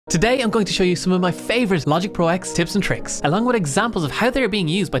Today I'm going to show you some of my favorite Logic Pro X tips and tricks, along with examples of how they are being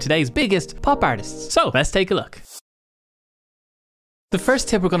used by today's biggest pop artists. So let's take a look. The first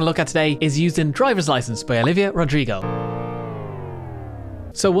tip we're going to look at today is used in Driver's License by Olivia Rodrigo.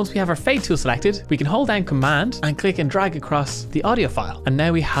 So once we have our fade tool selected, we can hold down Command and click and drag across the audio file. And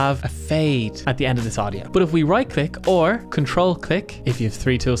now we have a fade at the end of this audio. But if we right click or Control click, if you have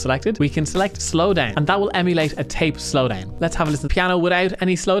 3 tools selected, we can select slowdown and that will emulate a tape slowdown. Let's have a listen to the piano without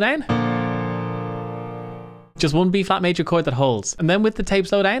any slowdown. Just one B flat major chord that holds. And then with the tape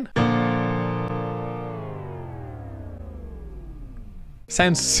slowdown,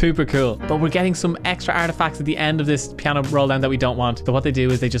 sounds super cool, but we're getting some extra artifacts at the end of this piano roll down that we don't want. So what they do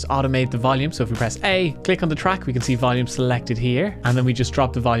is they just automate the volume. So if we press A, click on the track, we can see volume selected here. And then we just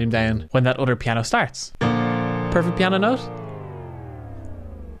drop the volume down when that other piano starts. Perfect piano note.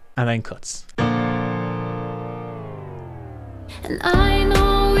 And then cuts. And I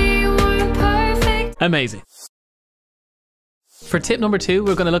know we weren't perfect. Amazing. For tip number 2,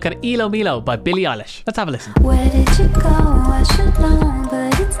 we're going to look at Elo Milo by Billie Eilish. Let's have a listen. Where did you go? I should know,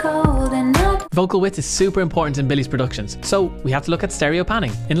 but it's cold and not. Vocal width is super important in Billie's productions, so we have to look at stereo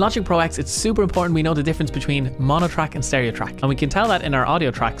panning. In Logic Pro X, it's super important we know the difference between mono track and stereo track, and we can tell that in our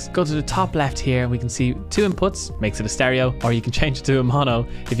audio tracks. Go to the top left here, we can see 2 inputs, makes it a stereo, or you can change it to a mono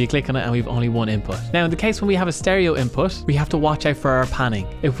if you click on it and we've only 1 input. Now in the case when we have a stereo input, we have to watch out for our panning.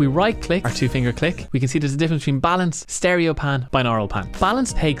 If we right click, our 2-finger click, we can see there's a difference between balance, stereo pan, binaural pan.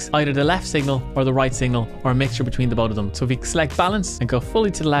 Balance takes either the left signal or the right signal or a mixture between the both of them. So if we select balance and go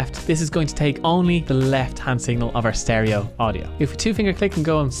fully to the left, this is going to take only the left hand signal of our stereo audio. If we 2-finger click and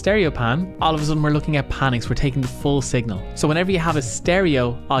go on stereo pan, all of a sudden we're looking at panning, so we're taking the full signal. So whenever you have a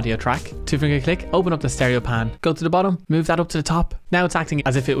stereo audio track, 2-finger click, open up the stereo pan, go to the bottom, move that up to the top. Now it's acting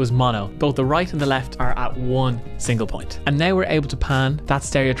as if it was mono. Both the right and the left are at 1 single point. And now we're able to pan that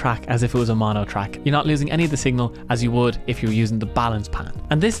stereo track as if it was a mono track. You're not losing any of the signal as you would if you were using the balance pan.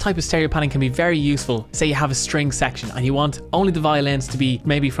 And this type of stereo panning can be very useful. Say you have a string section and you want only the violins to be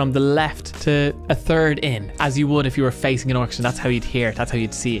maybe from the left to a third in, as you would if you were facing an orchestra. That's how you'd hear it, that's how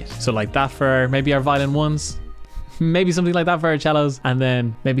you'd see it. So like that for maybe our violin ones, maybe something like that for our cellos, and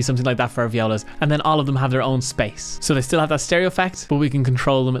then maybe something like that for our violas, and then all of them have their own space. So they still have that stereo effect, but we can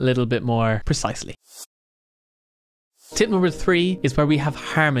control them a little bit more precisely. Tip number 3 is where we have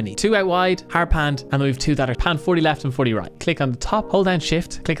harmony. 2 out wide, hard panned, and then we have 2 that are panned 40 left and 40 right. Click on the top, hold down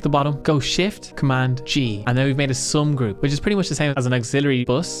shift, click at the bottom, go shift, command G, and then we've made a sum group, which is pretty much the same as an auxiliary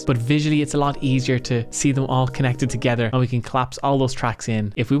bus, but visually it's a lot easier to see them all connected together, and we can collapse all those tracks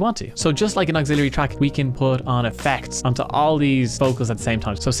in if we want to. So just like an auxiliary track, we can put on effects onto all these vocals at the same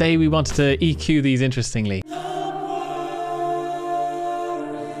time. So say we wanted to EQ these interestingly.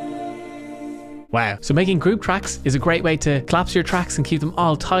 Wow. So making group tracks is a great way to collapse your tracks and keep them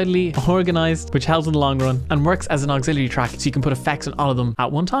all tidily organized, which helps in the long run and works as an auxiliary track, so you can put effects on all of them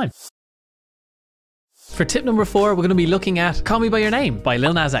at one time. For tip number 4, we're going to be looking at Call Me By Your Name by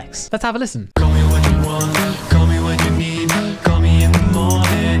Lil Nas X. Let's have a listen. Call me when you want, call me when you need, call me in the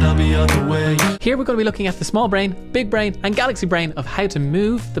morning, I'll be on the way. Here we're going to be looking at the small brain, big brain and galaxy brain of how to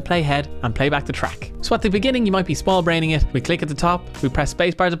move the playhead and play back the track. So at the beginning you might be small braining it. We click at the top, we press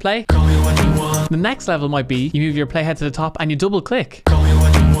spacebar to play. Call me when you want. The next level might be you move your playhead to the top and you double click. Call me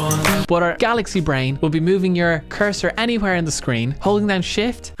when you want. But our galaxy brain will be moving your cursor anywhere in the screen, holding down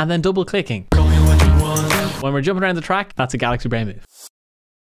shift and then double clicking. Call me when you want. When we're jumping around the track, that's a galaxy brain move.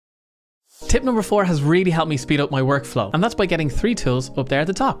 Tip number 4 has really helped me speed up my workflow, and that's by getting 3 tools up there at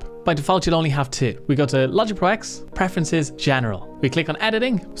the top. By default, you'll only have 2. We go to Logic Pro X, Preferences, General. We click on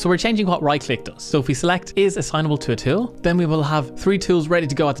Editing, so we're changing what right click does. So if we select is assignable to a tool, then we will have 3 tools ready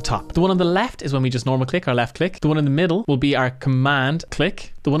to go at the top. The one on the left is when we just normal click or left click. The one in the middle will be our command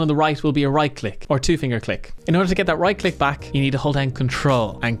click. The one on the right will be a right click or 2-finger click. In order to get that right click back, you need to hold down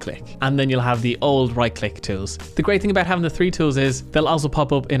Control and click, and then you'll have the old right click tools. The great thing about having the 3 tools is they'll also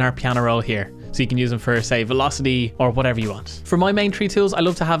pop up in our piano roll here. So you can use them for, say, velocity or whatever you want. For my main 3 tools, I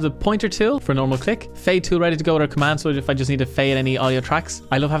love to have the pointer tool for normal click, fade tool ready to go with our command, so if I just need to fade any audio tracks.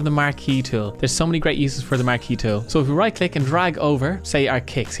 I love having the marquee tool. There's so many great uses for the marquee tool. So if we right click and drag over, say, our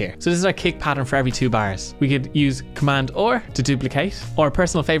kicks here. So this is our kick pattern for every 2 bars. We could use command or to duplicate, or a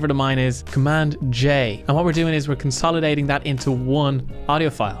personal favorite of mine is command J. And what we're doing is we're consolidating that into 1 audio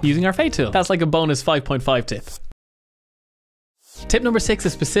file using our fade tool. That's like a bonus 5.5 tip. Tip number 6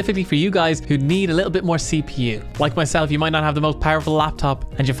 is specifically for you guys who need a little bit more CPU. Like myself, you might not have the most powerful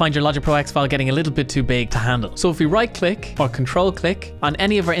laptop and you find your Logic Pro X file getting a little bit too big to handle. So if we right click or control click on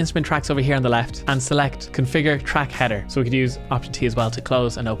any of our instrument tracks over here on the left and select configure track header, so we could use option T as well to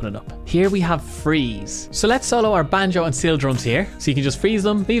close and open it up. Here we have freeze. So let's solo our banjo and steel drums here. So you can just freeze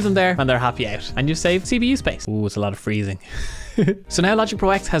them, leave them there, and they're happy out. And you save CPU space. Ooh, it's a lot of freezing. So now Logic Pro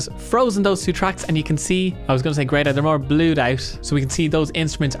X has frozen those 2 tracks, and you can see, I was going to say grayed out, they're more blued out. So we can see those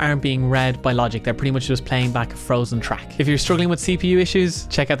instruments aren't being read by Logic. They're pretty much just playing back a frozen track. If you're struggling with CPU issues,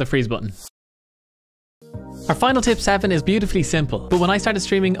 check out the freeze button. Our final tip 7 is beautifully simple, but when I started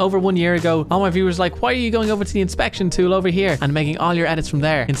streaming over 1 year ago, all my viewers were like, why are you going over to the inspection tool over here and making all your edits from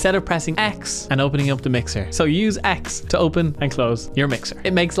there instead of pressing X and opening up the mixer? So use X to open and close your mixer.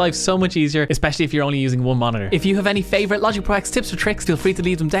 It makes life so much easier, especially if you're only using one monitor. If you have any favorite Logic Pro X tips or tricks, feel free to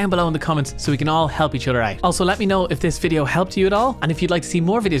leave them down below in the comments so we can all help each other out. Also, let me know if this video helped you at all and if you'd like to see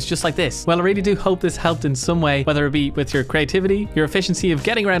more videos just like this. Well, I really do hope this helped in some way, whether it be with your creativity, your efficiency of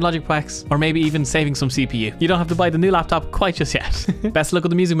getting around Logic Pro X, or maybe even saving some CPU. You don't have to buy the new laptop quite just yet. Best of luck with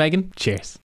the music, Megan. Cheers.